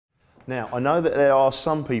Now, I know that there are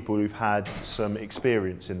some people who've had some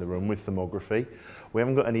experience in the room with thermography. We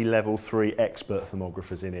haven't got any level 3 expert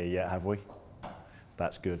thermographers in here yet, have we?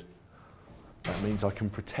 That's good. That means I can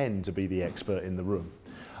pretend to be the expert in the room.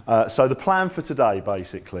 So the plan for today,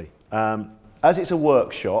 basically, as it's a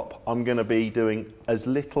workshop, I'm going to be doing as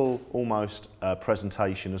little almost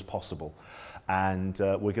presentation as possible. And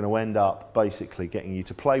we're going to end up basically getting you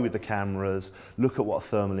to play with the cameras, look at what a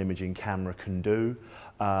thermal imaging camera can do,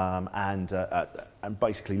 and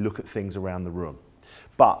basically look at things around the room.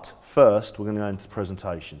 But first, we're going to go into the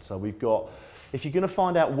presentation. So we've got, if you're going to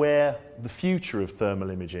find out where the future of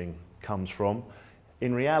thermal imaging comes from,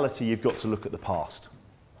 in reality, you've got to look at the past.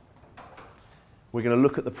 We're going to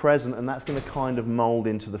look at the present, and that's going to kind of mould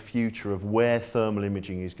into the future of where thermal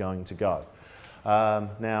imaging is going to go.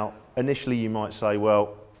 Now, initially you might say,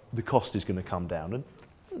 well, the cost is going to come down, and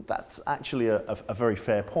that's actually a very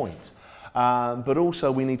fair point. But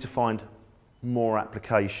also we need to find more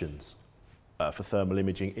applications for thermal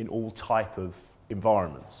imaging in all type of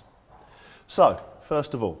environments. So,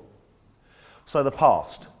 first of all, so the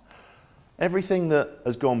past. Everything that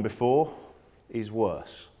has gone before is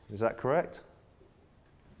worse. Is that correct?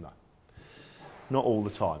 No. Not all the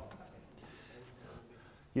time.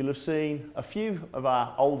 You'll have seen a few of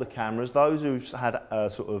our older cameras, those who've had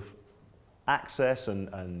sort of access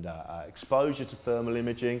and exposure to thermal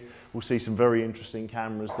imaging will see some very interesting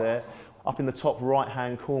cameras there. Up in the top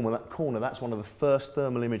right-hand corner, that's one of the first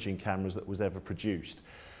thermal imaging cameras that was ever produced.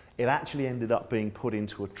 It actually ended up being put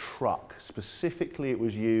into a truck. Specifically, it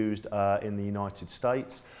was used in the United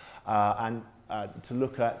States and to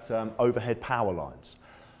look at overhead power lines.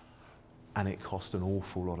 And it cost an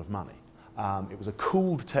awful lot of money. It was a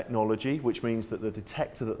cooled technology, which means that the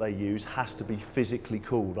detector that they use has to be physically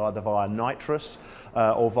cooled, either via nitrous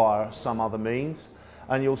or via some other means.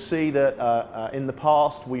 And you'll see that in the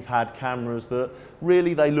past we've had cameras that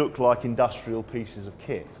really they look like industrial pieces of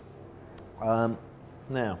kit.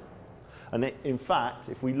 Now, and in fact,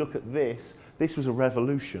 if we look at this, this was a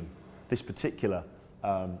revolution, this particular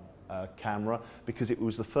camera, because it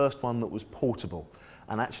was the first one that was portable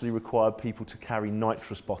and actually required people to carry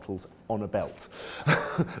nitrous bottles on a belt.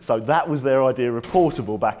 So that was their idea of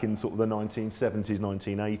portable back in sort of the 1970s,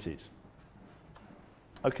 1980s.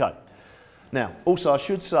 Okay. Now, also I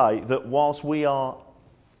should say that whilst we are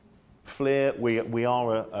FLIR, we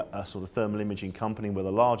are a sort of thermal imaging company, we're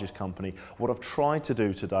the largest company. What I've tried to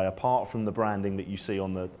do today, apart from the branding that you see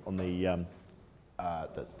on the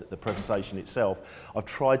presentation itself, I've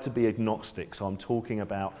tried to be agnostic, so I'm talking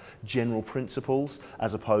about general principles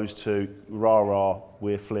as opposed to rah-rah,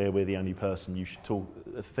 we're FLIR, we're the only person you should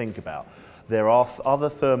think about. There are other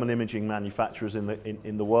thermal imaging manufacturers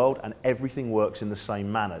in the world, and everything works in the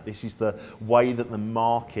same manner. This is the way that the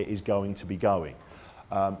market is going to be going.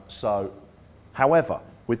 However,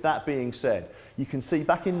 with that being said, you can see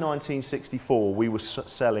back in 1964 we were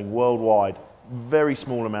selling worldwide very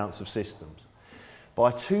small amounts of systems.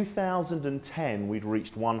 By 2010, we'd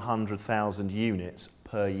reached 100,000 units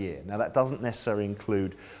per year. Now, that doesn't necessarily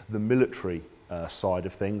include the military side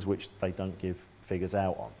of things, which they don't give figures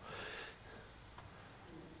out on.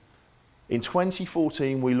 In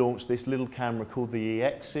 2014, we launched this little camera called the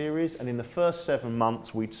EX series, and in the first 7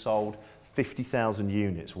 months, we'd sold 50,000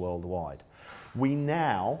 units worldwide. We're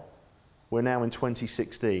now in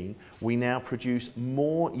 2016, we now produce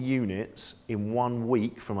more units in 1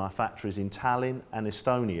 week from our factories in Tallinn and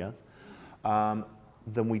Estonia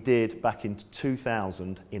than we did back in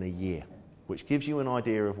 2000 in a year, which gives you an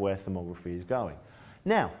idea of where thermography is going.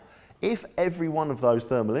 Now, if every one of those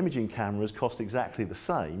thermal imaging cameras cost exactly the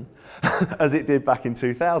same as it did back in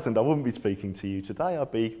 2000, I wouldn't be speaking to you today,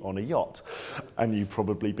 I'd be on a yacht, and you'd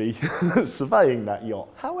probably be surveying that yacht.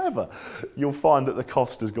 However, you'll find that the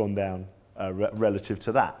cost has gone down relative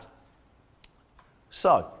to that.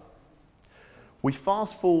 So, we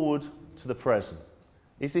fast forward to the present.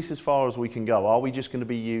 Is this as far as we can go? Are we just going to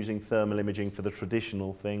be using thermal imaging for the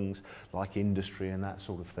traditional things like industry and that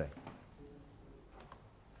sort of thing?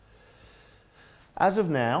 As of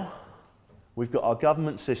now, we've got our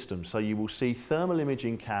government system, so you will see thermal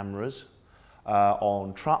imaging cameras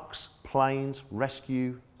on trucks, planes,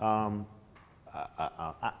 rescue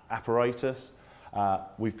apparatus.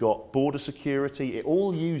 We've got border security. It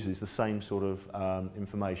all uses the same sort of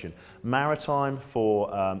information. Maritime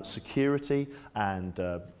for security and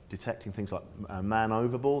detecting things like man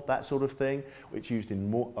overboard, that sort of thing, which used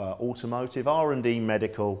in automotive, R&D,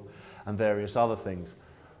 medical, and various other things.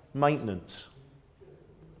 Maintenance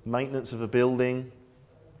of a building,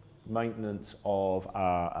 maintenance of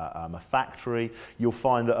a factory, you'll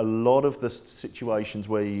find that a lot of the situations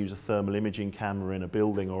where you use a thermal imaging camera in a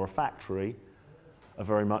building or a factory are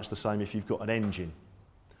very much the same if you've got an engine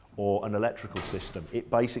or an electrical system. It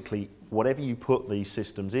basically, whatever you put these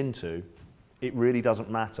systems into, it really doesn't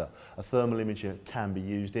matter. A thermal imager can be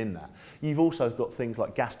used in that. You've also got things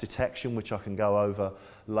like gas detection, which I can go over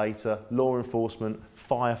later, law enforcement,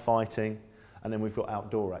 firefighting, and then we've got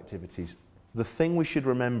outdoor activities. The thing we should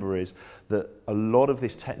remember is that a lot of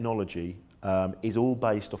this technology is all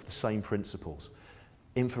based off the same principles.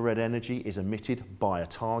 Infrared energy is emitted by a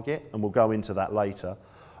target, and we'll go into that later.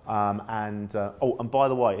 Oh, and by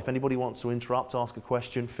the way, if anybody wants to interrupt, ask a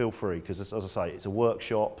question, feel free, because as I say, it's a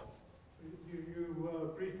workshop.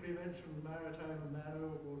 You briefly mentioned maritime and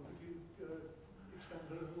nano, or could you expand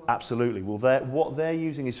a little on? Absolutely. Well, what they're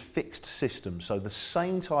using is fixed systems, so the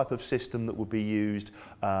same type of system that would be used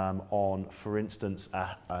on, for instance,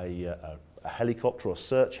 a helicopter or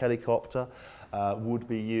search helicopter would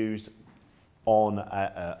be used on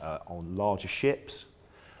larger ships.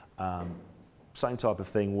 Same type of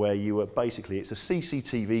thing where you are basically, it's a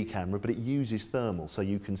CCTV camera, but it uses thermal, so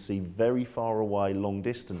you can see very far away, long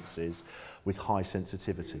distances with high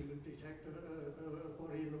sensitivity. You can detect a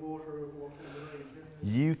body in the water or water in the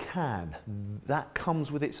rain. You can. That comes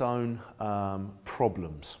with its own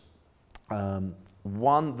problems.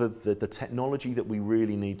 One, the technology that we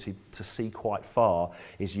really need to see quite far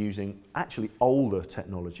is using actually older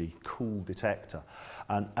technology, cool detector.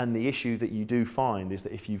 And the issue that you do find is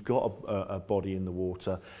that if you've got a body in the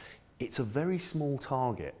water, it's a very small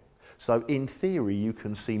target. So in theory, you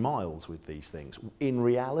can see miles with these things. In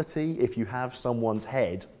reality, if you have someone's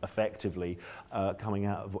head effectively coming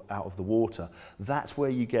out of the water, that's where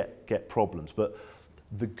you get problems. But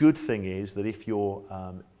the good thing is that if you're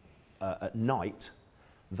at night,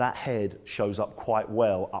 that head shows up quite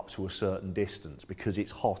well up to a certain distance because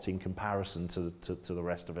it's hot in comparison to the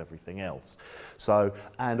rest of everything else. So,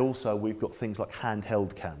 and also we've got things like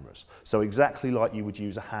handheld cameras. So exactly like you would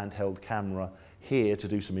use a handheld camera here to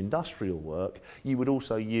do some industrial work, you would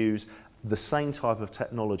also use the same type of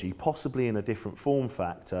technology, possibly in a different form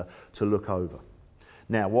factor, to look over.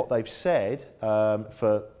 Now, what they've said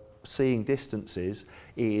for seeing distances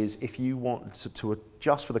is if you want to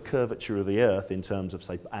adjust for the curvature of the Earth in terms of,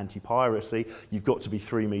 say, anti-piracy, you've got to be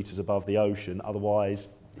 3 meters above the ocean, otherwise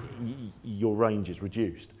your range is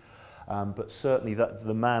reduced. But certainly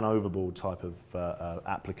the man overboard type of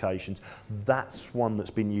applications, that's one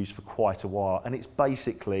that's been used for quite a while, and it's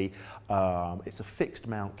basically it's a fixed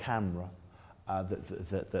mount camera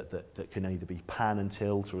that can either be pan and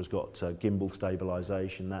tilt or has got gimbal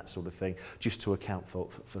stabilisation, that sort of thing, just to account for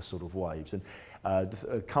sort of waves.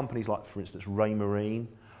 And companies like, for instance, Ray Marine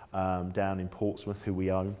down in Portsmouth, who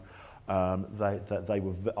we own, they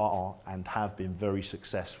are and have been very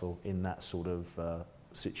successful in that sort of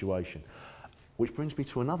situation. Which brings me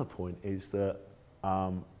to another point, is that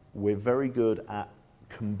we're very good at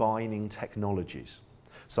combining technologies.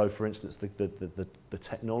 So, for instance, the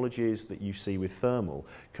technologies that you see with thermal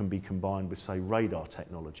can be combined with, say, radar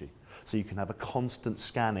technology. So you can have a constant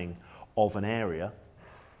scanning of an area.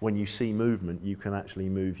 When you see movement, you can actually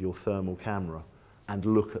move your thermal camera and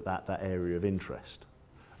look at that area of interest.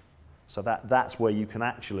 So that's where you can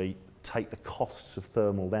actually take the costs of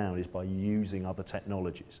thermal down, is by using other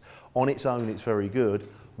technologies. On its own, it's very good.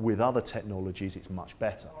 With other technologies, it's much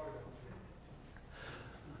better.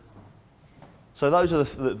 So those are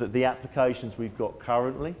the applications we've got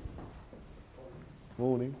currently.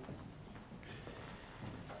 Morning.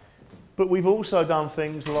 But we've also done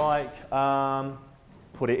things like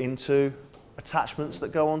put it into attachments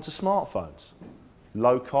that go onto smartphones.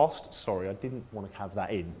 Low cost, sorry, I didn't want to have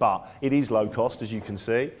that in, but it is low cost, as you can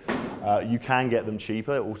see. You can get them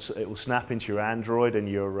cheaper. It will snap into your Android and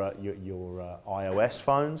your iOS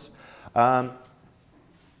phones.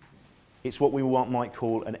 It's what we might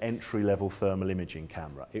call an entry-level thermal imaging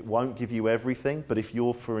camera. It won't give you everything, but if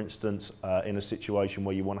you're, for instance, in a situation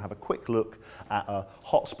where you want to have a quick look at a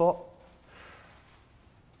hotspot,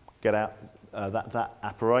 get out that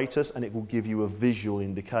apparatus and it will give you a visual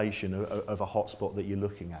indication of a hotspot that you're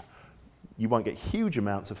looking at. You won't get huge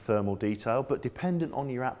amounts of thermal detail, but dependent on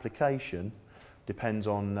your application, depends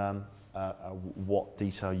on what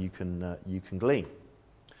detail you can glean.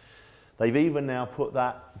 They've even now put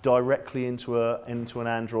that directly into an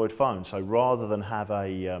Android phone. So rather than have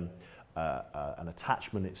an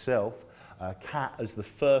attachment itself, CAT is the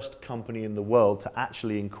first company in the world to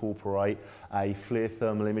actually incorporate a FLIR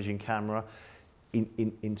thermal imaging camera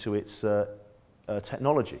into its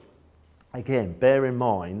technology. Again, bear in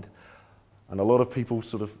mind, And a lot of people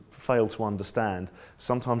sort of fail to understand,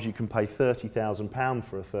 sometimes you can pay £30,000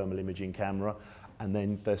 for a thermal imaging camera, and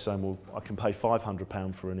then they're saying, well, I can pay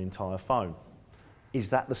 £500 for an entire phone. Is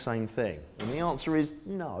that the same thing? And the answer is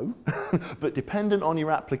no, but dependent on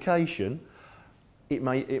your application, it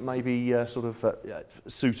may be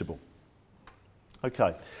suitable.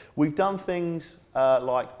 Okay, we've done things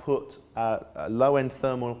like put low-end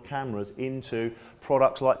thermal cameras into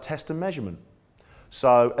products like test and measurement.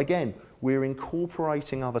 So again, we're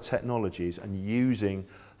incorporating other technologies and using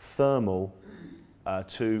thermal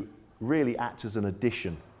to really act as an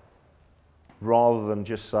addition, rather than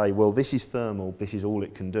just say, well, this is thermal, this is all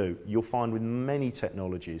it can do. You'll find with many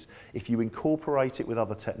technologies, if you incorporate it with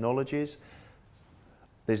other technologies,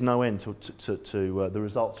 there's no end to the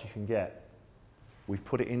results you can get. We've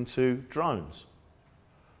put it into drones.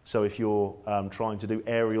 So if you're trying to do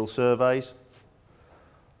aerial surveys,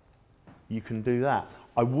 you can do that.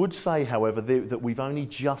 I would say, however, that we've only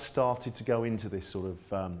just started to go into this sort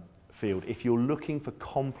of field. If you're looking for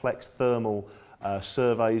complex thermal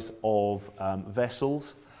surveys of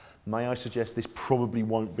vessels, may I suggest this probably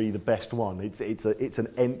won't be the best one. It's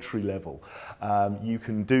an entry level. You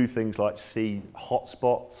can do things like see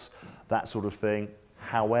hotspots, that sort of thing.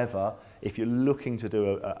 However, if you're looking to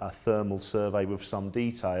do a thermal survey with some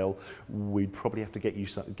detail, we'd probably have to get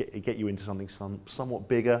you into something somewhat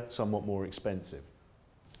bigger, somewhat more expensive.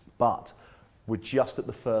 But we're just at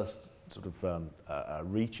the first sort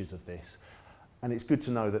of reaches of this, and it's good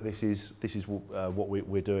to know that this is what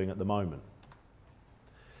we're doing at the moment.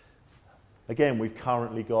 Again, we've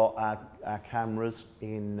currently got our cameras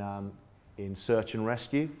in search and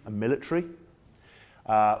rescue and military.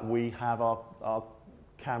 We have our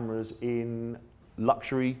cameras in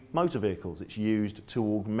luxury motor vehicles. It's used to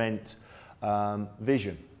augment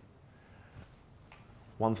vision.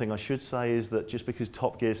 One thing I should say is that just because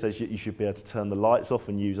Top Gear says you should be able to turn the lights off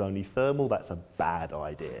and use only thermal, that's a bad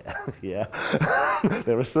idea. Yeah,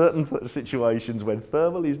 there are certain situations when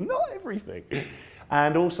thermal is not everything.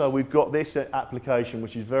 And also we've got this application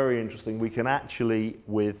which is very interesting. We can actually,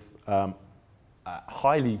 with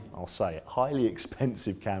highly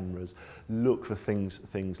expensive cameras, look for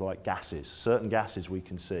things like gases, certain gases we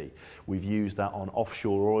can see. We've used that on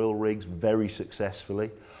offshore oil rigs very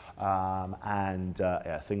successfully, and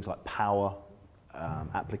things like power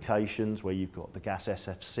applications where you've got the gas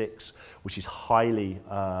SF6, which is highly,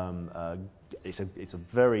 it's a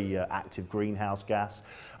very active greenhouse gas,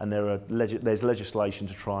 and there's legislation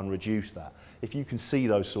to try and reduce that. If you can see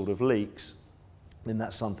those sort of leaks, then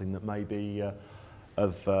that's something that may be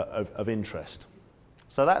of interest.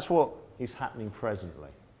 So that's what is happening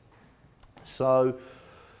presently. So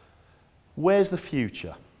where's the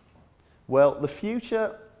future? Well, the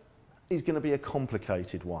future is going to be a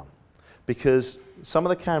complicated one, because some of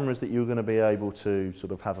the cameras that you're going to be able to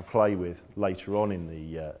sort of have a play with later on in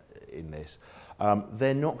this,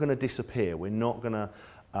 they're not going to disappear. We're not going to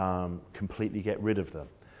completely get rid of them.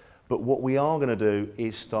 But what we are going to do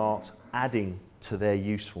is start adding to their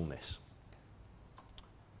usefulness.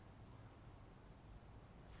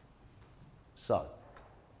 So,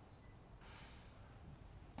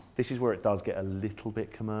 this is where it does get a little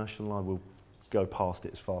bit commercial. I will go past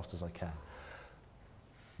it as fast as I can.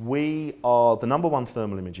 We are the #1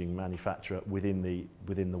 thermal imaging manufacturer within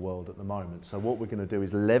the world at the moment. So what we're going to do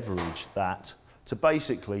is leverage that to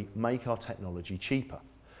basically make our technology cheaper.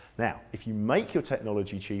 Now, if you make your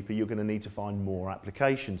technology cheaper, you're going to need to find more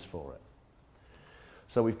applications for it.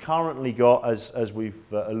 So we've currently got, as we've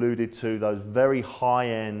alluded to, those very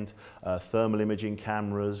high-end thermal imaging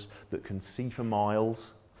cameras that can see for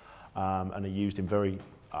miles and are used in very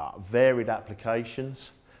varied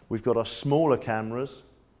applications. We've got our smaller cameras.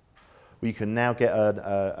 We can now get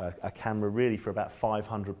a camera really for about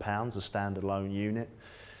 £500, a standalone unit.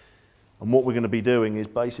 And what we're going to be doing is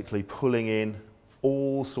basically pulling in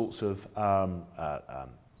all sorts of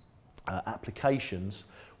applications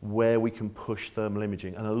where we can push thermal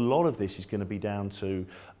imaging. And a lot of this is going to be down to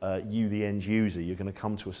you, the end user. You're going to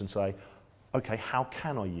come to us and say, okay, how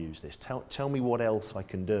can I use this? Tell me what else I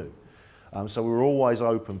can do. So we're always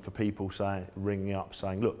open for people ringing up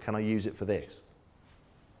saying, look, can I use it for this?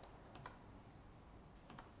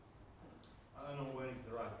 I don't know when it's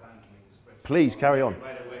the right time to make this question. Please, carry on.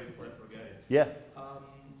 Right away before I forget it. Yeah.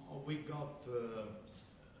 We got,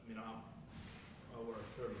 our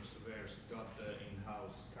firm of surveyors got the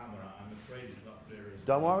in-house camera. I'm afraid it's not very.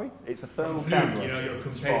 Don't worry, it's a thermal camera. Your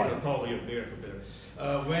competitor, probably your bigger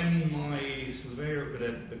competitor. When my surveyor,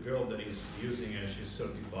 the girl that is using it, she's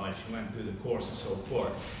certified, she went through the course and so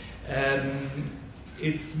forth.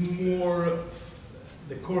 It's more,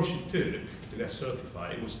 the course you took to get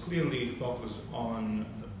certified, it was clearly focused on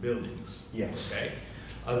buildings. Yes. Okay.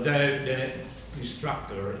 Although the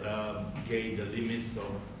instructor gave the limits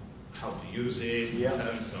of how to use it, yeah.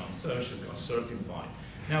 and so on. So she's got certified.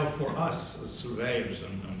 Now, for us as surveyors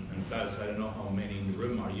and pilots, I don't know how many in the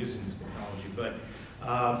room are using this technology, but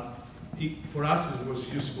for us it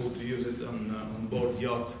was useful to use it on board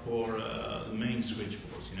yachts for the main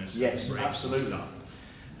switchboards, you know. Yes, absolutely.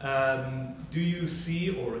 Do you see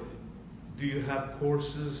or do you have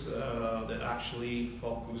courses that actually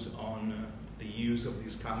focus on the use of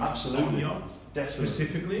these cameras on yachts? Definitely.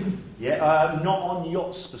 Specifically? Yeah, not on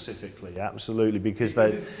yachts specifically, absolutely, because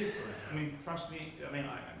they... It's different. I mean, trust me, I mean,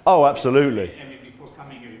 Oh, absolutely. I mean, before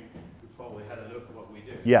coming here, you probably had a look at what we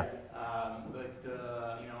do. Yeah. You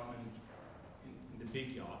know, I mean, in the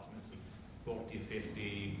big yachts, 40,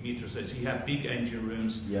 50 meters, so you have big engine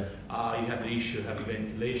rooms. Yeah. You have the issue of having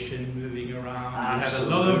ventilation moving around.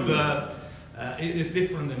 Absolutely. You have a lot of. It's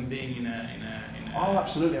different than being in a. Oh,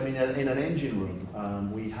 absolutely. I mean, in an engine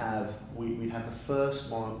room, we have the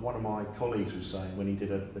first. One of my colleagues was saying when he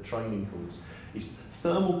did a training course, is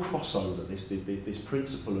thermal crossover. This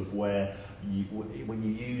principle of where when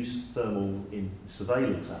you use thermal in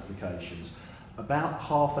surveillance applications, about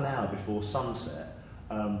half an hour before sunset,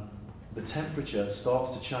 the temperature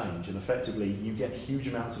starts to change, and effectively you get huge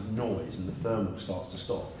amounts of noise, and the thermal starts to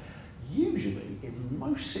stop. Usually, in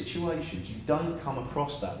most situations, you don't come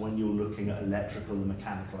across that when you're looking at electrical and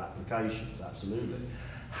mechanical applications, absolutely.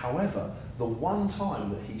 However, the one time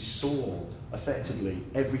that he saw effectively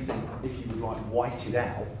everything, if you would like, whited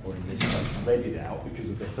out, or in this case, redded out because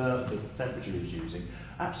of the temperature he was using,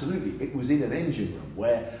 absolutely, it was in an engine room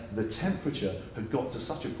where the temperature had got to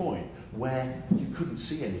such a point where you couldn't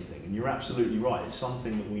see anything. And you're absolutely right, it's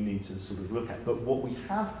something that we need to sort of look at. But what we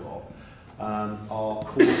have got are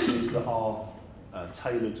courses that are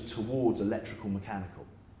tailored towards electrical mechanical.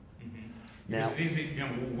 Mm-hmm. Now, is it, you know,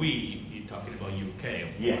 you're talking about UK?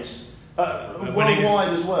 Yes,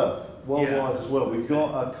 worldwide as well. Worldwide as well. We've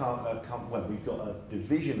got we've got a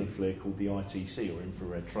division of FLIR called the ITC, or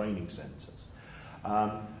Infrared Training Centres.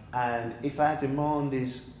 And if our demand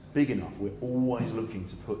is big enough, we're always looking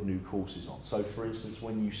to put new courses on. So, for instance,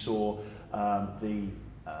 when you saw the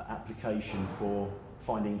application for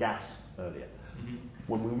finding gas earlier,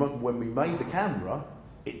 when we made the camera,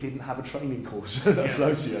 it didn't have a training course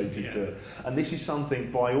associated to it. And this is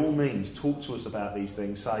something, by all means, talk to us about these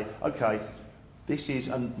things. Say, okay, this is,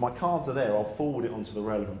 and my cards are there, I'll forward it on to the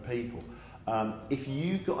relevant people. If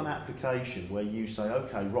you've got an application where you say,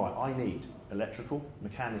 okay, right, I need electrical,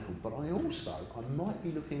 mechanical, but I might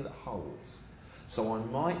be looking at hulls. So I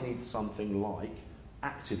might need something like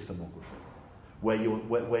active thermography,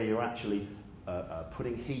 where you're actually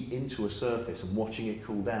putting heat into a surface and watching it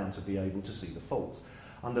cool down to be able to see the faults.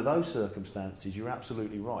 Under those circumstances, you're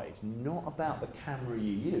absolutely right. It's not about the camera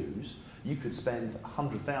you use. You could spend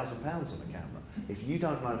 £100,000 on a camera. If you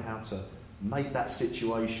don't know how to make that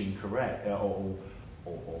situation correct or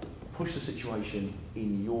push the situation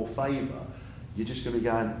in your favour, you're just going to be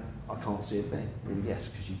going, I can't see a thing. Well, yes,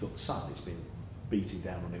 because you've got the sun. It's been beating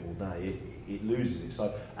down on it all day. It loses it.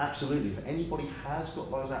 So absolutely, if anybody has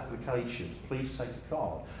got those applications, please take a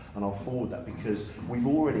card and I'll forward that, because we've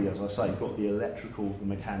already, as I say, got the electrical, the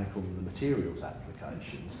mechanical and the materials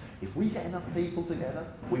applications. If we get enough people together,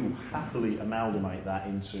 we will happily amalgamate that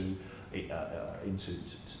into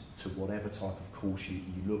whatever type of course you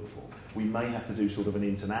look for. We may have to do sort of an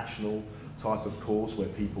international type of course where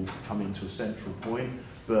people come into a central point,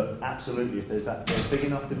 but absolutely, if there's big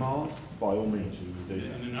enough demand, by all means we will do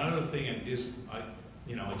that. And another thing, and this, I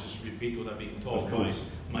just repeat what I've been told by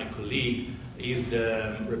my colleague, is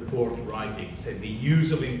the report writing. So the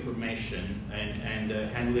use of information and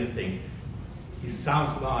handling thing. It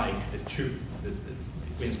sounds like the truth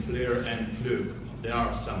between FLIR and FLUK. There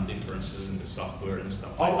are some differences in the software and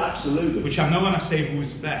stuff like that. Oh, absolutely. Which I'm not going to say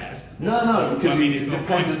who's best. No, because it's no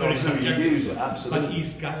point, it's very on who you use it, absolutely. But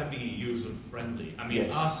it's got to be user-friendly. I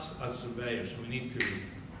mean, us as surveyors, we need to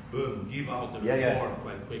give out the report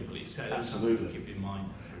quite quickly. So that's something to keep in mind.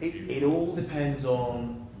 It all depends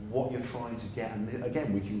on what you're trying to get, and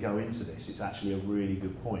again, we can go into this. It's actually a really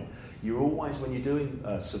good point. You're always, when you're doing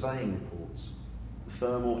surveying reports,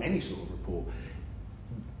 thermal, any sort of report,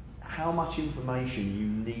 how much information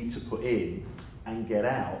you need to put in and get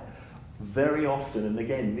out. Very often, and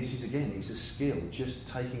again, it's a skill. Just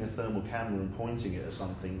taking a thermal camera and pointing it at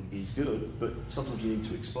something is good, but sometimes you need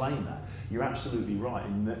to explain that. You're absolutely right.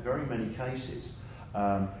 In very many cases,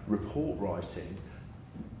 report writing,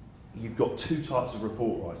 you've got two types of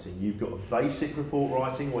report writing. You've got a basic report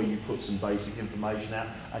writing where you put some basic information out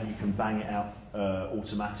and you can bang it out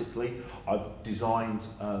automatically. I've designed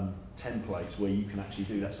templates where you can actually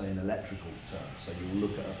do that, say, in electrical terms. So you'll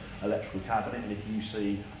look at an electrical cabinet, and if you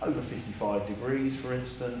see over 55 degrees, for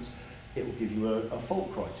instance, it will give you a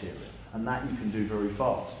fault criteria, and that you can do very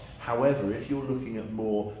fast. However, if you're looking at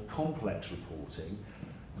more complex reporting,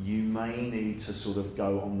 you may need to sort of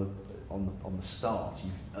go on the start.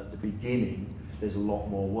 At the beginning, there's a lot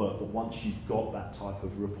more work, but once you've got that type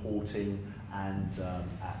of reporting and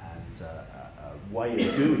way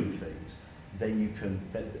of doing things, then you can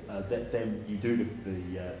then you do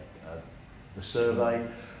the survey,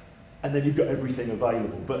 and then you've got everything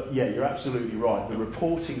available. But yeah, you're absolutely right. The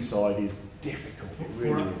reporting side is difficult. It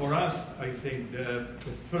really is. For us, I think the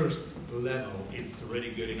first level is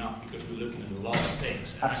already good enough because we're looking at a lot of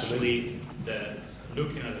things. Absolutely. Actually,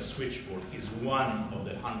 looking at a switchboard is one of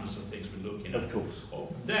the hundreds of things we're looking at. Of course.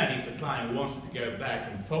 Then, if the client wants to go back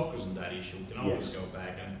and focus on that issue, we can always Yes. go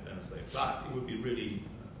back and say, but it would be really,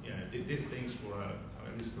 these things for,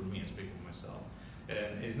 at least for me, I speak for myself,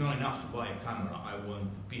 it's not enough to buy a camera. I want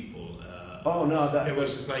people. Oh no, it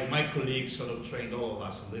was just like my colleagues sort of trained all of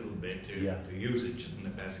us a little bit to use it just in the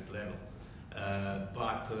basic level.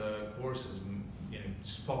 But courses,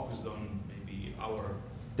 just focused on maybe our.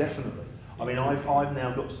 Definitely. I mean, I've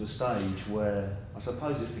now got to the stage where I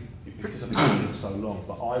suppose it's because I've been doing it so long,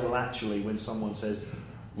 but I will actually, when someone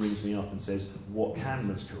rings me up and says, what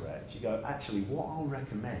camera's correct, you go, actually, what I'll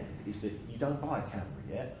recommend is that you don't buy a camera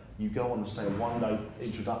yet, you go on, say, a one-day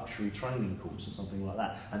introductory training course or something like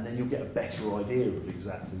that, and then you'll get a better idea of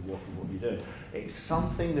exactly what you're doing. It's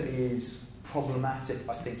something that is problematic,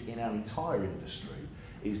 I think, in our entire industry,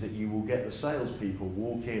 is that you will get the salespeople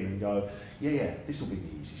walk in and go, yeah, this will be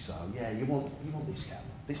the easy sale. Yeah, you want this camera.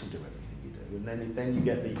 This will do everything you do. And then you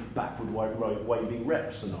get the backward waving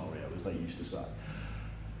rep scenario, as they used to say.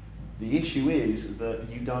 The issue is that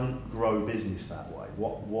you don't grow business that way.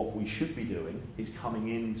 What we should be doing is coming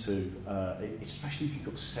into, especially if you've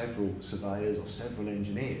got several surveyors or several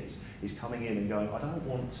engineers, is coming in and going, I don't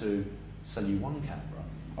want to sell you one camera.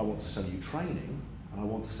 I want to sell you training, and I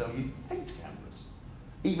want to sell you 8 cameras.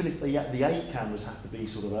 Even if the 8 cameras have to be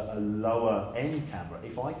sort of a lower end camera,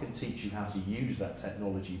 if I can teach you how to use that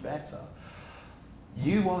technology better,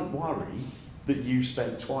 you won't worry that you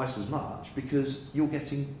spent twice as much because you're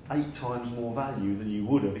getting 8 times more value than you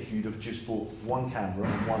would have if you'd have just bought one camera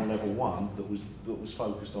and one level 1 that was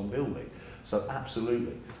focused on building. So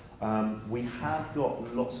absolutely. We have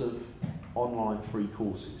got lots of online free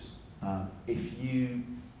courses.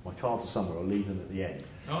 My cards are somewhere, I'll leave them at the end.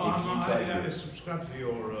 No, I subscribe to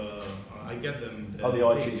your, I get them. The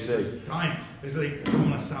ITC. Time. It's like, I don't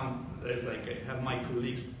want to sound, there's like, I have my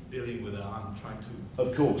colleagues dealing with I'm trying to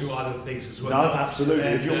do other things as well. No, absolutely.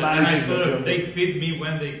 If you're managing they feed me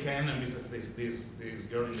when they can, and this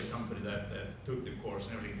girl in the company that took the course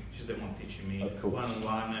and everything, she's the one teaching me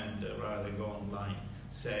one-on-one and rather than go online.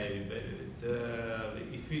 Say,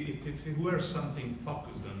 if it were something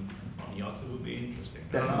focused on yachts, it would be interesting.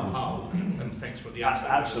 Definitely. I don't know how, and thanks for the answer.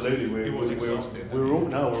 Absolutely. We're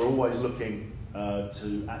always looking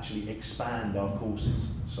to actually expand our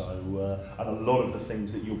courses. So, and a lot of the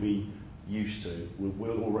things that you'll be used to,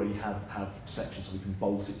 we'll already have sections so we can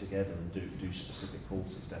bolt it together and do specific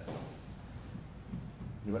courses, definitely.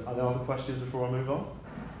 Are there other questions before I move on?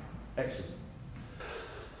 Excellent.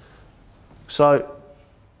 So,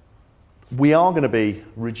 we are going to be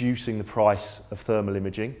reducing the price of thermal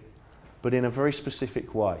imaging, but in a very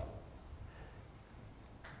specific way.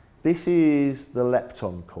 This is the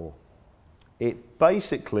lepton core. It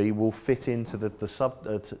basically will fit into the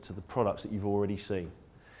products that you've already seen.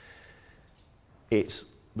 It's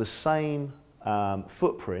the same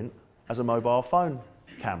footprint as a mobile phone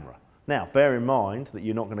camera. Now, bear in mind that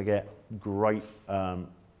you're not going to get great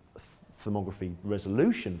thermography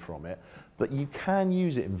resolution from it, but you can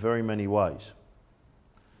use it in very many ways.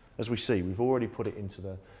 As we see, we've already put it into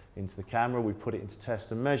the camera, we've put it into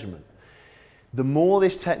test and measurement. The more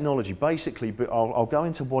this technology, basically, but I'll go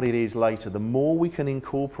into what it is later, the more we can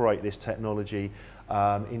incorporate this technology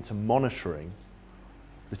into monitoring,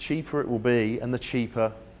 the cheaper it will be and the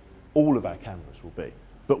cheaper all of our cameras will be.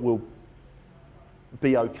 But we'll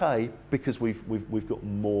be okay because we've got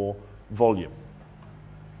more volume.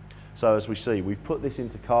 So as we see, we've put this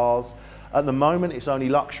into cars. At the moment, it's only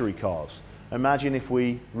luxury cars. Imagine if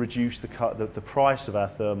we reduce the price of our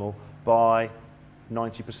thermal by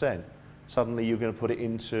 90%. Suddenly you're going to put it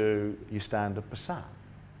into your standard Passat.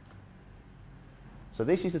 So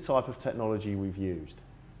this is the type of technology we've used.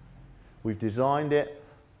 We've designed it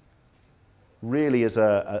really as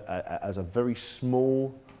a very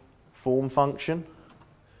small form function.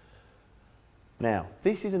 Now,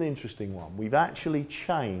 this is an interesting one. We've actually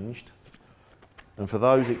changed, and for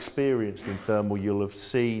those experienced in thermal, you'll have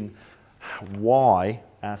seen why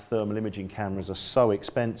our thermal imaging cameras are so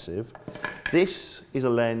expensive. This is a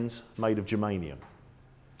lens made of germanium.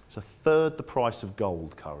 It's a third the price of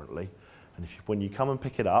gold currently. And when you come and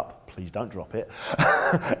pick it up, please don't drop it,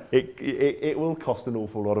 it will cost an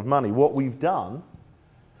awful lot of money. What we've done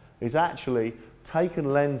is actually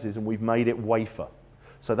taken lenses and we've made it wafer.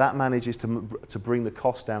 So that manages to bring the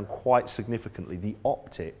cost down quite significantly. The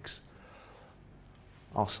optics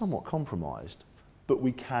are somewhat compromised, but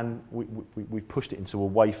we've pushed it into a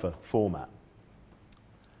wafer format.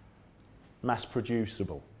 Mass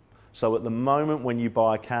producible. So at the moment when you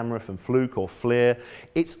buy a camera from Fluke or FLIR,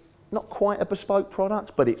 it's not quite a bespoke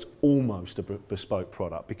product, but it's almost a bespoke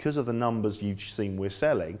product. Because of the numbers you've seen we're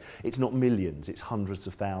selling, it's not millions, it's hundreds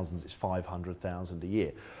of thousands, it's 500,000 a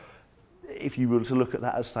year. If you were to look at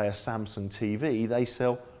that as, say, a Samsung TV, they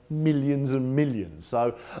sell millions and millions.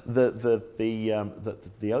 So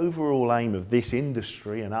the overall aim of this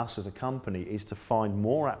industry and us as a company is to find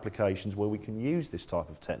more applications where we can use this type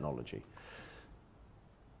of technology.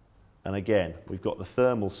 And again, we've got the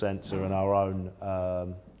thermal sensor and our own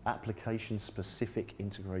application-specific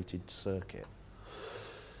integrated circuit.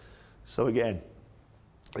 So again,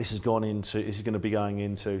 this is going to be going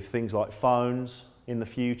into things like phones in the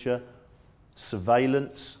future,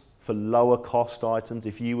 surveillance for lower cost items.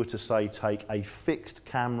 If you were to say take a fixed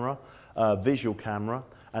camera, visual camera,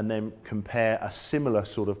 and then compare a similar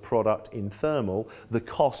sort of product in thermal, the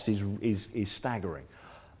cost is staggering.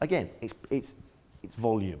 Again, it's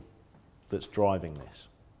volume that's driving this.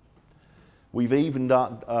 We've even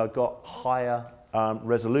got higher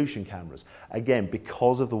resolution cameras. Again,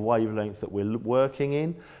 because of the wavelength that we're working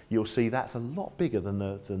in, you'll see that's a lot bigger than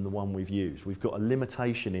the one we've used. We've got a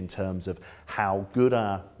limitation in terms of how good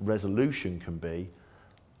our resolution can be,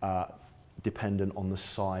 dependent on the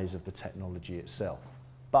size of the technology itself.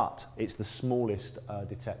 But it's the smallest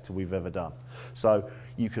detector we've ever done. So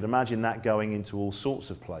you could imagine that going into all sorts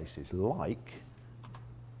of places, like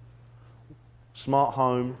smart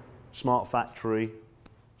home, smart factory,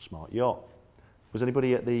 smart yacht. Was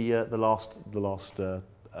anybody at the last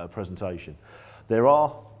presentation? There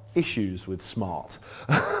are issues with smart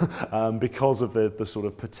because of the sort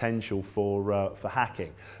of potential for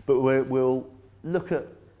hacking. But we'll look at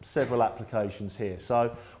several applications here.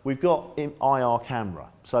 So we've got an IR camera.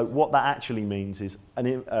 So what that actually means is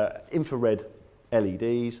an infrared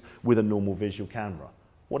LEDs with a normal visual camera.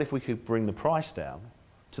 What if we could bring the price down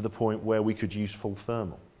to the point where we could use full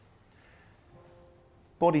thermal?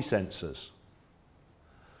 Body sensors.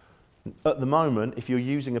 At the moment, if you're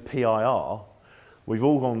using a PIR, we've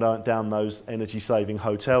all gone down those energy-saving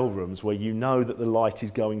hotel rooms where you know that the light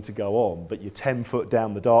is going to go on, but you're 10 foot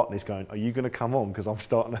down the darkness going, are you going to come on? Because I'm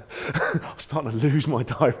starting to lose my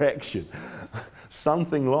direction.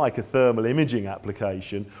 Something like a thermal imaging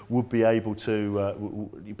application would be able to,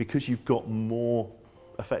 because you've got more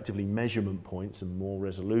effectively measurement points and more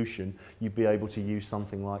resolution, you'd be able to use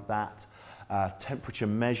something like that. Temperature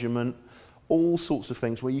measurement, all sorts of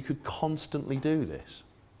things where you could constantly do this.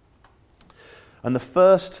 And the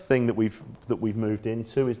first thing that we've moved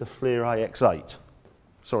into is the FLIR AX8.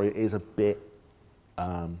 Sorry, it is a bit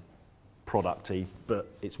producty,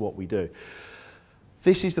 but it's what we do.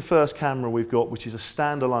 This is the first camera we've got, which is a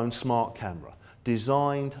standalone smart camera,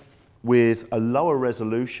 designed with a lower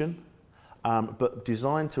resolution, but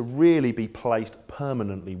designed to really be placed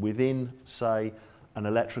permanently within, say, an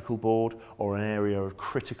electrical board or an area of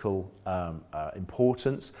critical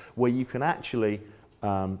importance where you can actually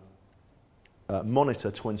monitor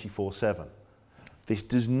 24/7. This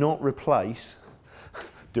does not replace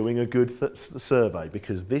doing a good survey,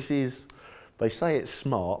 because this is, they say it's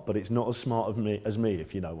smart, but it's not as smart as me,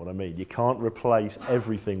 if you know what I mean. You can't replace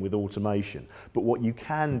everything with automation, but what you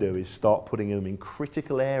can do is start putting them in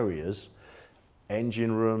critical areas,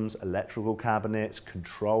 engine rooms, electrical cabinets,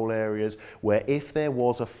 control areas, where if there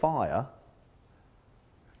was a fire,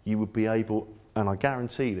 you would be able, and I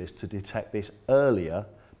guarantee this, to detect this earlier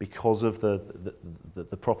because of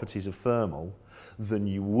the properties of thermal than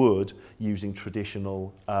you would using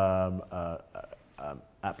traditional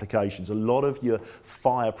applications. A lot of your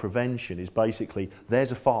fire prevention is basically,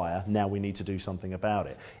 there's a fire, now we need to do something about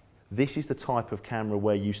it. This is the type of camera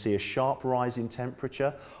where you see a sharp rise in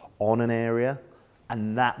temperature on an area,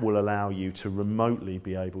 and that will allow you to remotely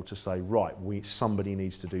be able to say, right, somebody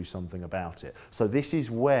needs to do something about it. So this is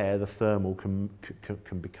where the thermal can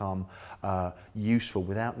become useful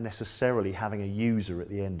without necessarily having a user at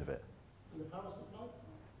the end of it. the power supply?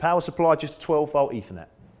 Power supply, just a 12-volt Ethernet.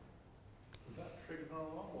 Would that trigger an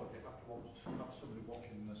alarm, or do you have to have somebody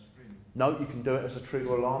watching the screen? No, you can do it as a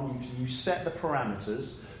trigger alarm. You set the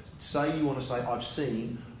parameters. Say you want to say, I've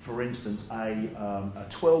seen, for instance, a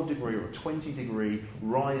 12 degree or a 20 degree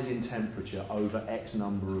rise in temperature over X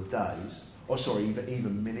number of days, or sorry,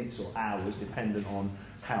 even minutes or hours, dependent on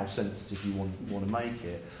how sensitive you want to make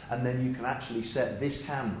it. And then you can actually set this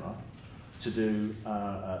camera to do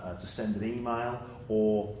to send an email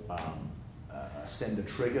or send a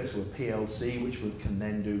trigger to a PLC, which can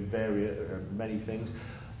then do many things.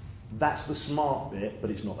 That's the smart bit, but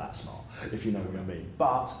it's not that smart, if you know what I mean.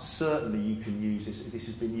 But certainly you can use this. This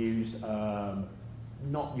has been used,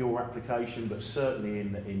 not your application, but certainly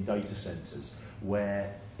in data centres,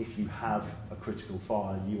 where if you have a critical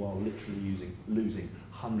fire, you are literally losing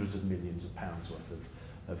hundreds of millions of pounds worth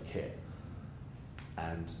of kit.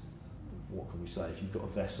 And what can we say? If you've got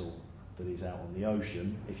a vessel that is out on the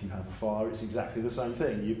ocean, if you have a fire, it's exactly the same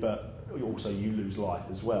thing. But also you lose life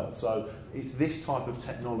as well. So it's this type of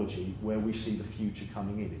technology where we see the future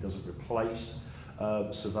coming in. It doesn't replace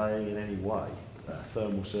surveying in any way,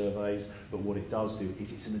 thermal surveys, but what it does do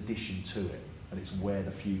is it's an addition to it, and it's where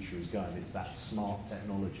the future is going. It's that smart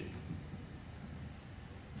technology.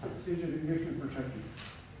 Is it ignition protected?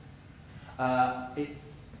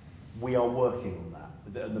 We are working on that.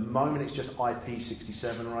 At the moment it's just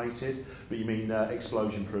IP67 rated, but you mean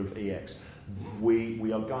explosion proof EX.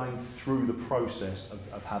 We are going through the process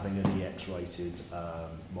of having an EX rated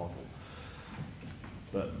model.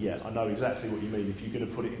 But yeah, I know exactly what you mean. If you're going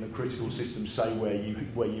to put it in a critical system, say where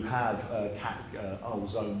you have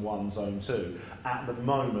zone 1, zone 2, at the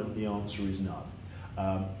moment the answer is no.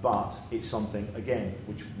 But it's something, again,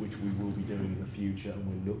 which we will be doing in the future,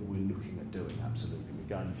 and we're looking at doing, absolutely.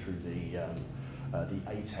 We're going through the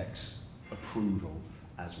ATEX approval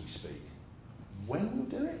as we speak. When we'll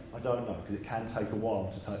do it, I don't know, because it can take a while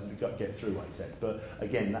to get through ATEX. But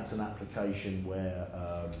again, that's an application where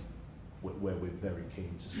we're very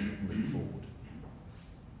keen to sort of move forward.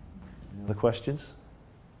 Other questions?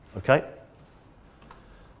 Okay.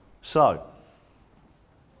 So,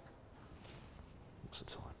 what's the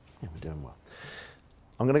time? Yeah, we're doing well.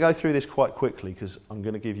 I'm going to go through this quite quickly because I'm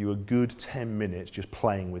going to give you a good 10 minutes just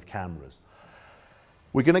playing with cameras.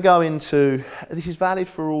 We're going to go into, this is valid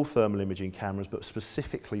for all thermal imaging cameras, but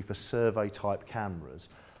specifically for survey type cameras.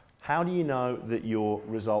 How do you know that your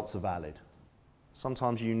results are valid?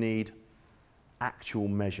 Sometimes you need actual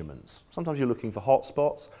measurements. Sometimes you're looking for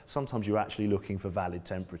hotspots, sometimes you're actually looking for valid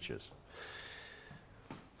temperatures.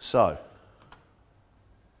 So,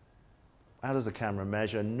 how does the camera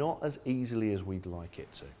measure? Not as easily as we'd like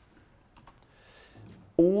it to.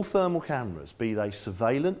 All thermal cameras, be they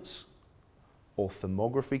surveillance or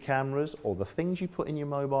thermography cameras or the things you put in your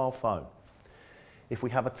mobile phone, if we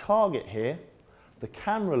have a target here, the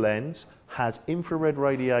camera lens has infrared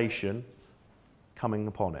radiation coming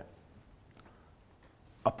upon it.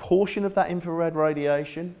 A portion of that infrared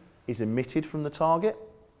radiation is emitted from the target,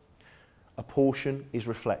 a portion is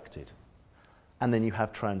reflected, and then you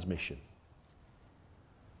have transmission,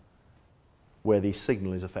 where the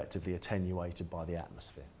signal is effectively attenuated by the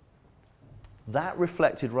atmosphere. That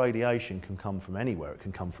reflected radiation can come from anywhere. It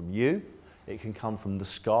can come from you, it can come from the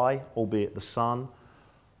sky, albeit the sun,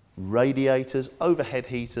 radiators, overhead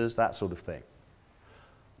heaters, that sort of thing.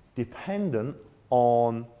 Dependent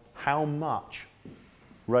on how much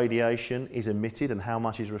radiation is emitted and how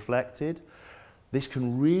much is reflected, this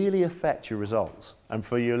can really affect your results. And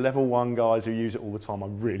for your level 1 guys who use it all the time,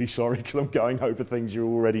 I'm really sorry because I'm going over things you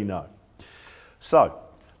already know. So,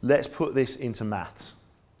 let's put this into maths.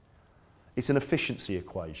 It's an efficiency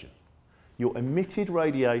equation. Your emitted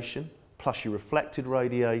radiation plus your reflected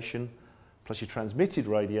radiation plus your transmitted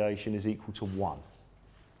radiation is equal to 1.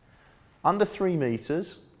 Under 3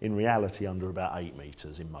 metres, in reality under about 8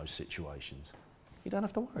 metres in most situations. You don't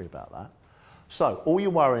have to worry about that. So, all you're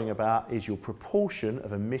worrying about is your proportion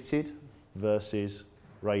of emitted versus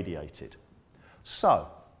radiated. So,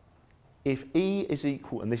 if E is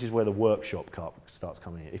equal, and this is where the workshop starts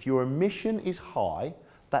coming in, if your emission is high,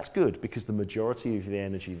 that's good because the majority of the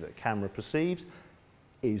energy that the camera perceives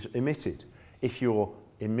is emitted. If your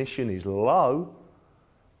emission is low,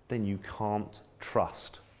 then you can't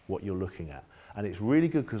trust what you're looking at. And it's really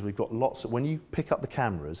good because we've got lots of, when you pick up the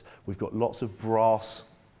cameras, we've got lots of brass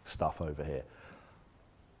stuff over here.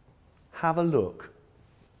 Have a look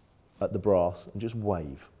at the brass and just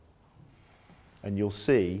wave. And you'll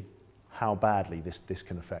see how badly this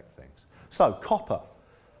can affect things. So, copper.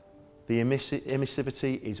 The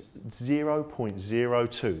emissivity is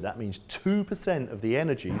 0.02. That means 2% of the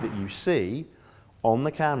energy that you see on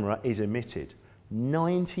the camera is emitted.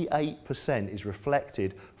 98% is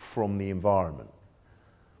reflected from the environment.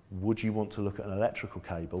 Would you want to look at an electrical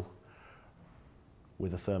cable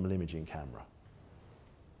with a thermal imaging camera?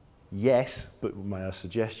 Yes, but may I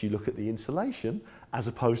suggest you look at the insulation as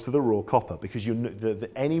opposed to the raw copper, because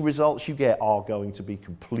any results you get are going to be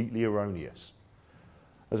completely erroneous.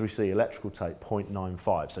 As we see, electrical tape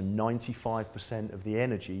 0.95, so 95% of the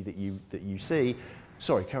energy that you see.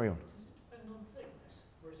 Sorry, carry on.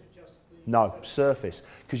 No, surface,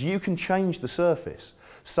 because you can change the surface.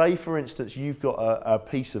 Say, for instance, you've got a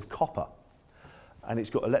piece of copper and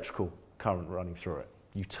it's got electrical current running through it.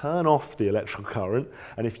 You turn off the electrical current,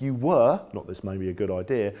 and if you were, not this may be a good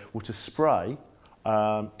idea, were to spray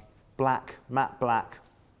matte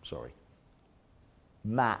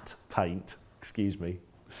paint,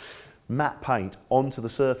 matte paint onto the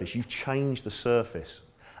surface, you've changed the surface,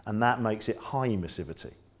 and that makes it high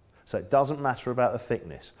emissivity. So it doesn't matter about the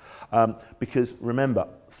thickness, because remember,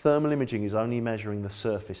 thermal imaging is only measuring the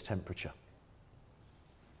surface temperature.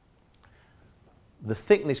 The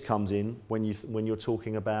thickness comes in when you're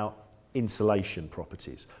talking about insulation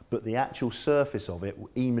properties, but the actual surface of it,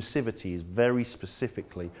 emissivity, is very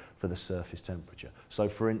specifically for the surface temperature. So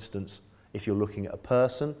for instance, if you're looking at a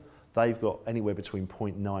person, they've got anywhere between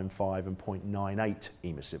 0.95 and 0.98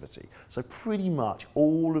 emissivity. So pretty much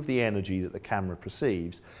all of the energy that the camera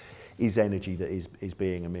perceives is energy that is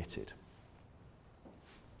being emitted.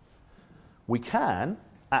 We can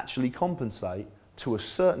actually compensate to a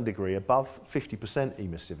certain degree, above 50%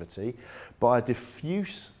 emissivity, by a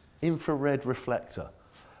diffuse infrared reflector.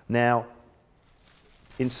 Now,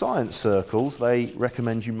 in science circles, they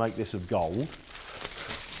recommend you make this of gold.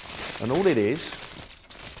 And all it is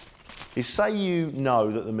say you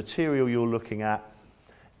know that the material you're looking at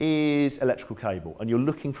is electrical cable, and you're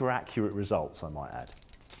looking for accurate results, I might add.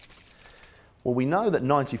 Well, we know that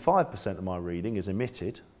 95% of my reading is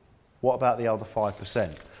emitted. What about the other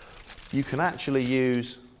 5%? You can actually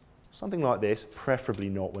use something like this, preferably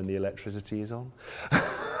not when the electricity is on.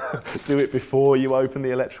 Do it before you open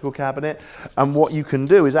the electrical cabinet. And what you can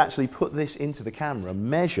do is actually put this into the camera,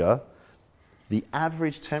 measure the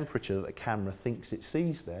average temperature that the camera thinks it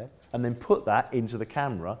sees there, and then put that into the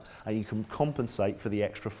camera, and you can compensate for the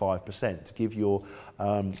extra 5% to give your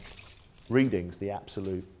readings the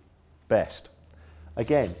absolute best.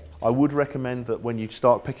 Again, I would recommend that when you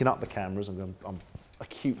start picking up the cameras, I'm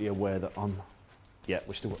acutely aware that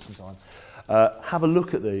we've still got some time, have a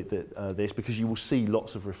look at this, because you will see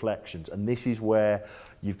lots of reflections, and this is where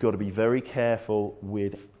you've got to be very careful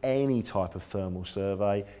with any type of thermal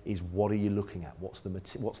survey, is what are you looking at? What's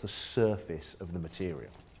the surface of the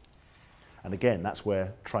material? And again, that's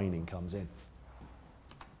where training comes in.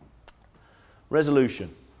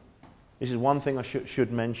 Resolution. This is one thing I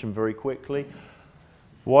should mention very quickly.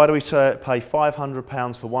 Why do we pay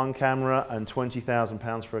 £500 for one camera and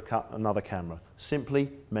 £20,000 for another camera?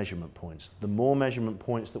 Simply measurement points. The more measurement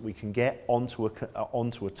points that we can get onto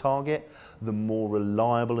a target, the more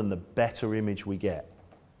reliable and the better image we get.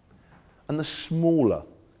 And the smaller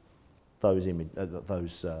those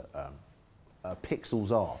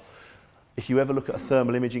pixels are. If you ever look at a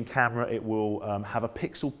thermal imaging camera, it will have a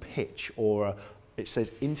pixel pitch, or it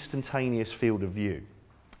says instantaneous field of view.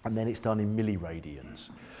 And then it's done in milliradians.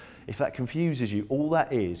 If that confuses you, all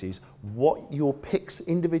that is what your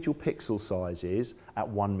individual pixel size is at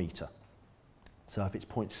 1 metre. So if it's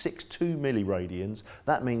 0.62 milliradians,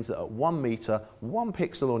 that means that at 1 metre, 1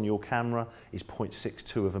 pixel on your camera is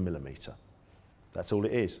 0.62 of a millimetre. That's all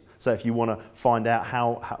it is. So if you want to find out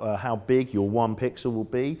how big your 1 pixel will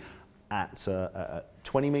be at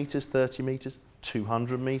 20 metres, 30 metres,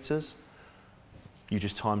 200 metres, you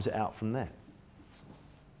just times it out from there.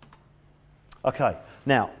 Okay,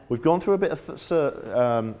 now we've gone through a bit of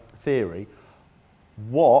theory.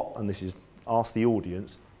 And this is ask the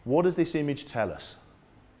audience, what does this image tell us?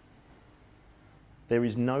 There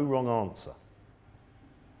is no wrong answer.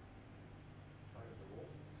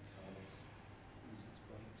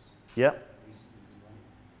 Yep.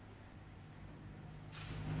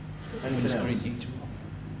 Anything else?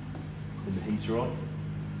 Is the heater on?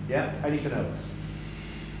 Yeah. Anything else?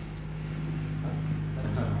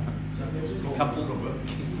 A couple.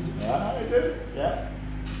 I do. Yeah.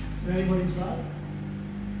 Anybody inside?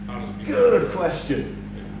 Good question.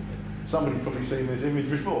 Somebody's probably seen this image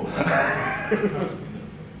before.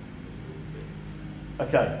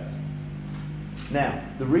 Okay. Now,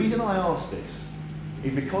 the reason I ask this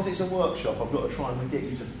is because it's a workshop, I've got to try and get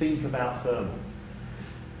you to think about thermal.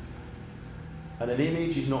 And an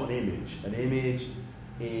image is not an image. An image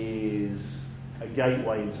is a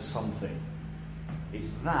gateway into something.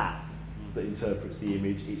 It's that that interprets the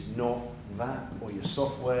image. It's not that or your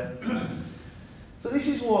software. So this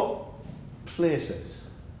is what FLIR says.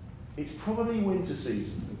 It's probably winter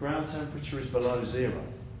season. The ground temperature is below 0.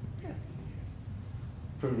 Yeah.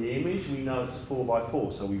 From the image, we know it's a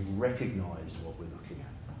 4x4, so we've recognised what we're looking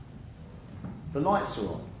at. The lights are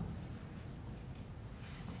on.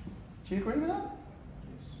 Do you agree with that?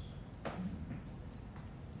 Yes.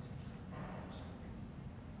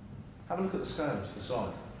 Have a look at the scale to the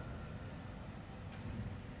side.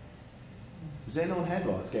 Xenon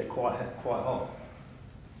headlights get quite hot.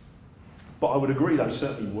 But I would agree they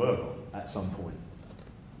certainly were at some point.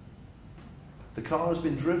 The car has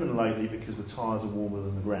been driven lately because the tyres are warmer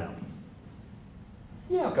than the ground.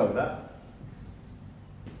 Yeah, I'll go with that.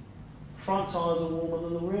 Front tyres are warmer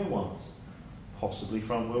than the rear ones. Possibly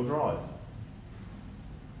front-wheel drive.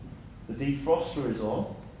 The defroster is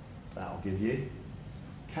on. That'll give you.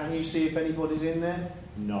 Can you see if anybody's in there?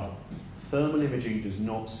 No. Thermal imaging does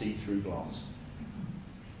not see through glass.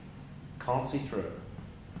 Can't see through it.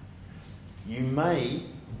 You may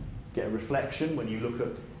get a reflection when you look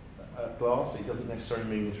at glass. It doesn't necessarily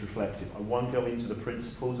mean it's reflective. I won't go into the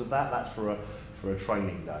principles of that. That's for a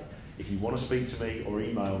training day. If you want to speak to me or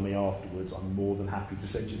email me afterwards, I'm more than happy to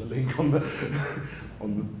send you the link on the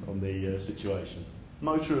on the situation.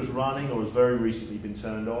 Motor is running or has very recently been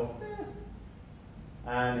turned off.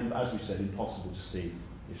 And as we said, impossible to see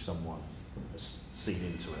if someone has seen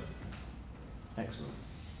into it. Excellent.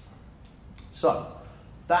 So,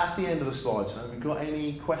 that's the end of the slide. So, have we got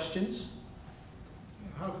any questions?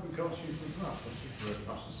 How can we can't see through glass? What's the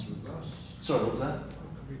passes through glass? Sorry, what was that? How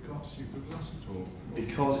can we can't see through glass at all?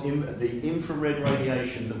 Because the infrared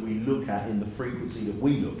radiation that we look at in the frequency that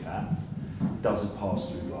we look at doesn't pass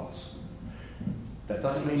through glass. That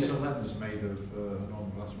doesn't mean that... So lens is made of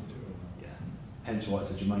non-glass material? Yeah, hence why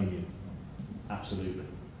it's a germanium. Absolutely.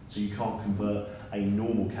 So you can't convert a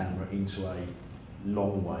normal camera into a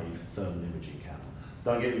long-wave thermal imaging camera.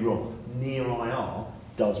 Don't get me wrong, near IR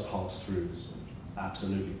does pass through,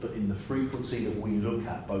 absolutely, but in the frequency that we look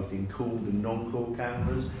at, both in cooled and non-cooled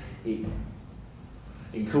cameras, in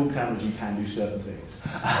cooled cameras you can do certain things,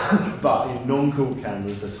 but in non-cooled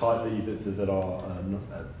cameras, the type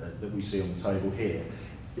that we see on the table here,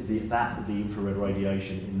 the infrared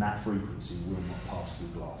radiation in that frequency will not pass through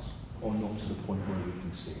glass, or not to the point where we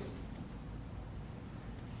can see it.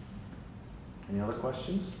 Any other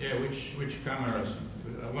questions? Yeah, which cameras?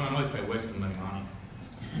 I want to know if I wasted my money.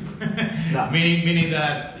 No. Meaning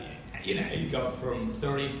that you go from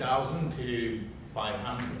 30,000 to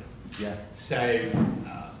 500. Yeah. So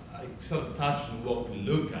I sort of touched on what we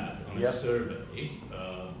look at on a survey.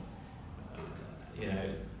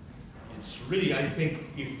 It's really, I think,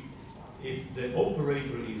 if the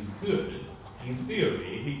operator is good, in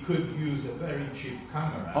theory, he could use a very cheap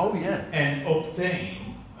camera. Oh yeah. And obtain.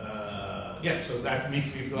 So that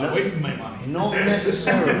makes me feel I'm wasting my money. Not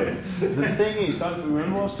necessarily. The thing is, don't you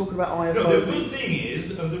remember I was talking about IFO? No, the good thing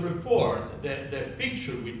is, on the report, the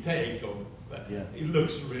picture we take of it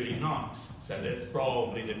looks really nice. So that's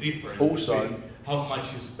probably the difference between how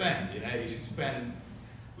much you spend. If you spend,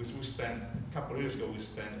 we spent a couple of years ago, we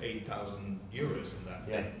spent 8,000 euros on that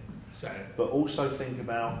thing. So, but also think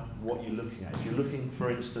about what you're looking at. If you're looking, for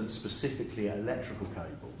instance, specifically at electrical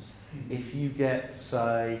cables, if you get,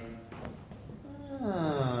 say,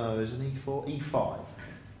 there's an E5.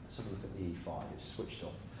 Let's have a look at the E5. It's switched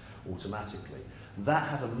off automatically. That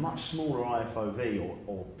has a much smaller IFOV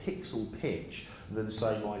or pixel pitch than,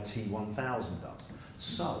 say, my T1000 does.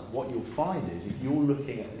 So what you'll find is if you're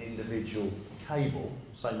looking at an individual cable,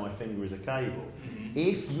 say my finger is a cable,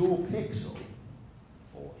 if your pixel,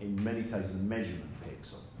 or in many cases a measurement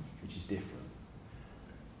pixel, which is different,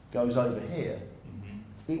 goes over here,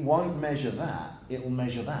 it won't measure that, it will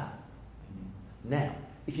measure that. Now,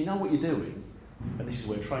 if you know what you're doing, and this is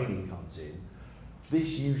where training comes in,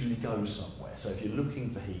 this usually goes somewhere. So if you're looking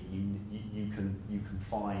for heat, you can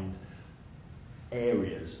find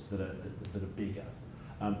areas that are bigger.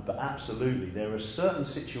 But absolutely, there are certain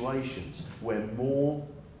situations where more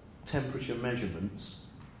temperature measurements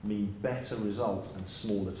mean better results and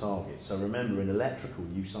smaller targets. So remember, in electrical,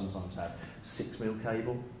 you sometimes have 6mm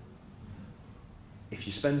cable. If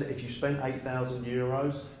you spend 8,000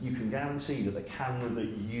 euros, you can guarantee that the camera that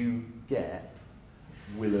you get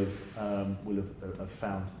will have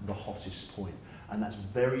found the hottest point, and that's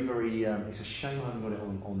very, very. It's a shame I haven't got it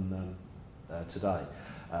on today.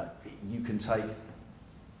 You can take,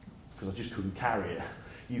 because I just couldn't carry it.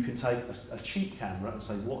 You can take a cheap camera and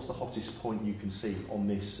say, what's the hottest point you can see on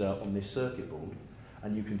this circuit board,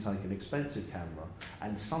 and you can take an expensive camera,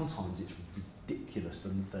 and sometimes it's ridiculous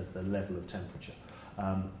the level of temperature.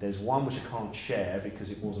 There's one which I can't share because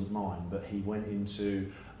it wasn't mine, but he went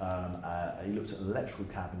into, he looked at an electrical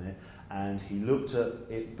cabinet and he looked at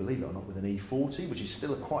it, believe it or not, with an E40, which is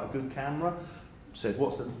still quite a good camera, said,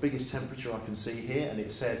 what's the biggest temperature I can see here? And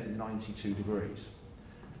it said 92 degrees.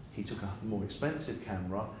 He took a more expensive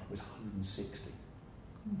camera, it was 160.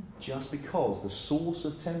 Just because the source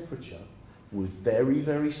of temperature was very,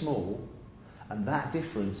 very small, and that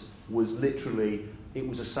difference was literally,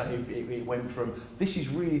 it went from this is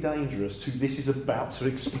really dangerous to this is about to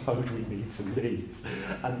explode, we need to leave.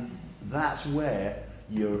 And that's where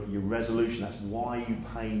your resolution, that's why you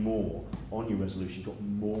pay more on your resolution. You've got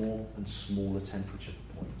more and smaller temperature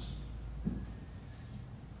points.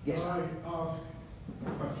 Yes? Can I ask a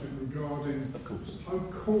question regarding Of course. how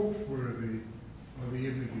court-worthy are the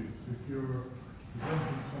images? If you're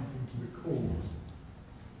presenting something to the court,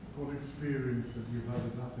 what experience have you had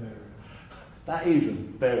in that area? That is a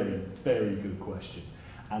very, very good question,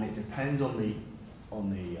 and it depends on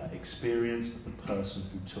the experience of the person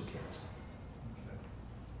who took it. Okay.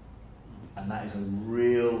 And that is a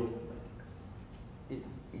real. You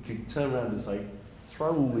could turn around and say,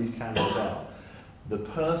 throw all these cameras out. The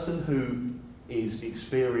person who is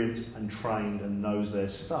experienced and trained and knows their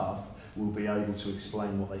stuff will be able to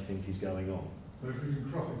explain what they think is going on. So if it's in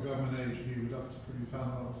cross-examination, you would have to put his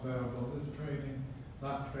hand up and say, I've done this training,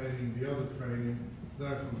 that training, the other training,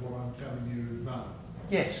 therefore what I'm telling you is that.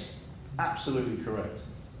 Yes, absolutely correct.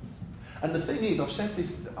 And the thing is,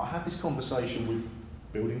 I had this conversation with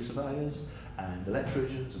building surveyors and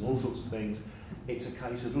electricians and all sorts of things. It's a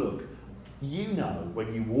case of, look, you know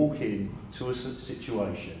when you walk into a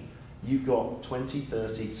situation, you've got 20,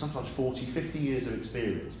 30, sometimes 40, 50 years of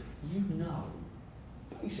experience. You know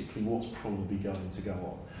basically what's probably going to go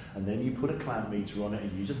on. And then you put a clamp meter on it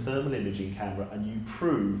and use a thermal imaging camera and you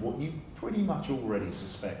prove what you pretty much already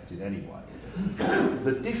suspected anyway.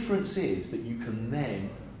 The difference is that you can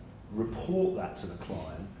then report that to the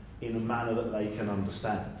client in a manner that they can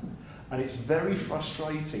understand. And it's very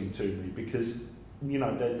frustrating to me because, you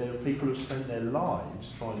know, there are people who've spent their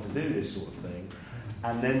lives trying to do this sort of thing,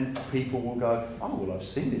 and then people will go, oh, well, I've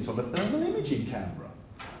seen it on a thermal imaging camera.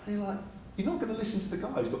 And you're like, you're not going to listen to the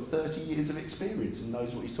guy who's got 30 years of experience and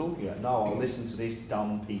knows what he's talking about. No, I'll listen to this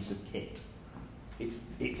dumb piece of kit.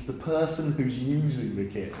 It's the person who's using the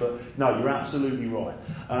kit. But no, you're absolutely right.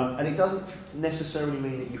 And it doesn't necessarily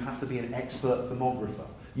mean that you have to be an expert thermographer.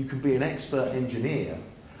 You can be an expert engineer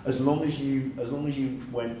as long as you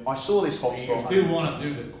went, I saw this hotspot. You still want to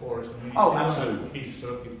do the course. I mean, oh, absolutely. Be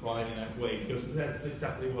certified in that way, because that's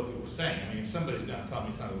exactly what he was saying. I mean, if somebody's going to tell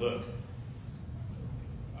me something, look,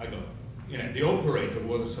 I go, you know, the operator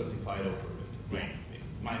was a certified operator. Right?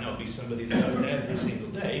 It might not be somebody that does that every single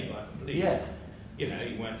day, but at least, you know,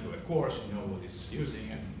 he went through a course, you know what he's using.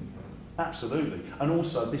 And absolutely. And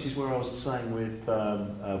also, this is where I was saying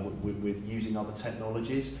with using other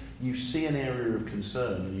technologies, you see an area of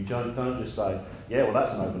concern and you don't just say, yeah, well,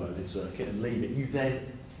 that's an overloaded circuit and leave it.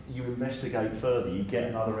 You investigate further. You get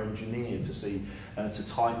another engineer to see, to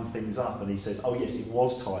tighten things up, and he says, oh yes, it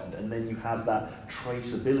was tightened, and then you have that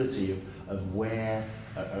traceability of where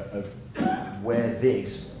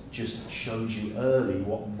this just showed you early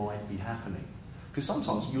what might be happening. Because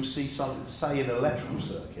sometimes you'll see say in an electrical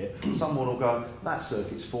circuit, someone will go, that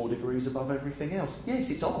circuit's 4 degrees above everything else. Yes,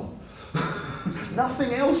 it's on.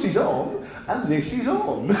 Nothing else is on, and this is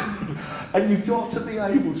on. And you've got to be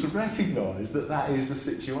able to recognise that that is the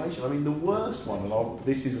situation. I mean, the worst one, and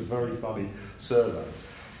this is a very funny survey,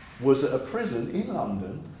 was at a prison in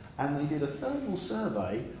London, and they did a thermal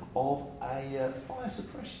survey of a fire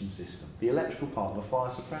suppression system, the electrical part of a fire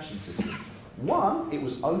suppression system. One, it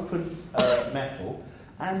was open metal,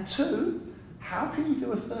 and two, how can you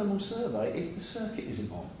do a thermal survey if the circuit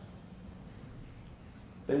isn't on?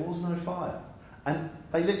 There was no fire. And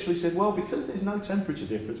they literally said, well, because there's no temperature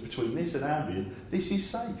difference between this and ambient, this is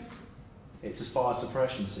safe. It's a fire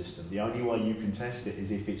suppression system. The only way you can test it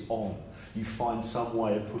is if it's on. You find some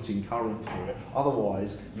way of putting current through it.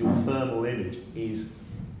 Otherwise, your thermal image is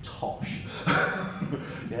tosh.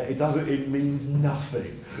 Yeah, it means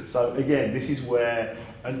nothing. So again, this is where,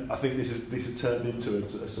 and I think this has turned into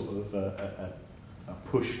a sort of a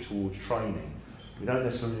push towards training. We don't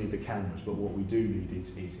necessarily need the cameras, but what we do need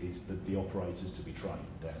is the operators to be trained,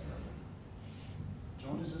 definitely.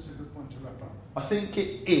 John, is this a good point to wrap up? I think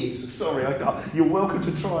it is. Sorry, you're welcome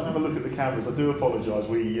to try and have a look at the cameras. I do apologise.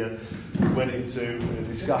 We went into a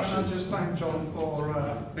discussion. Can I just thank John for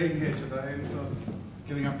being here today and for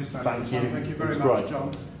giving up his time? Thank you. Thank you very much, great.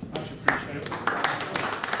 John. Much appreciated.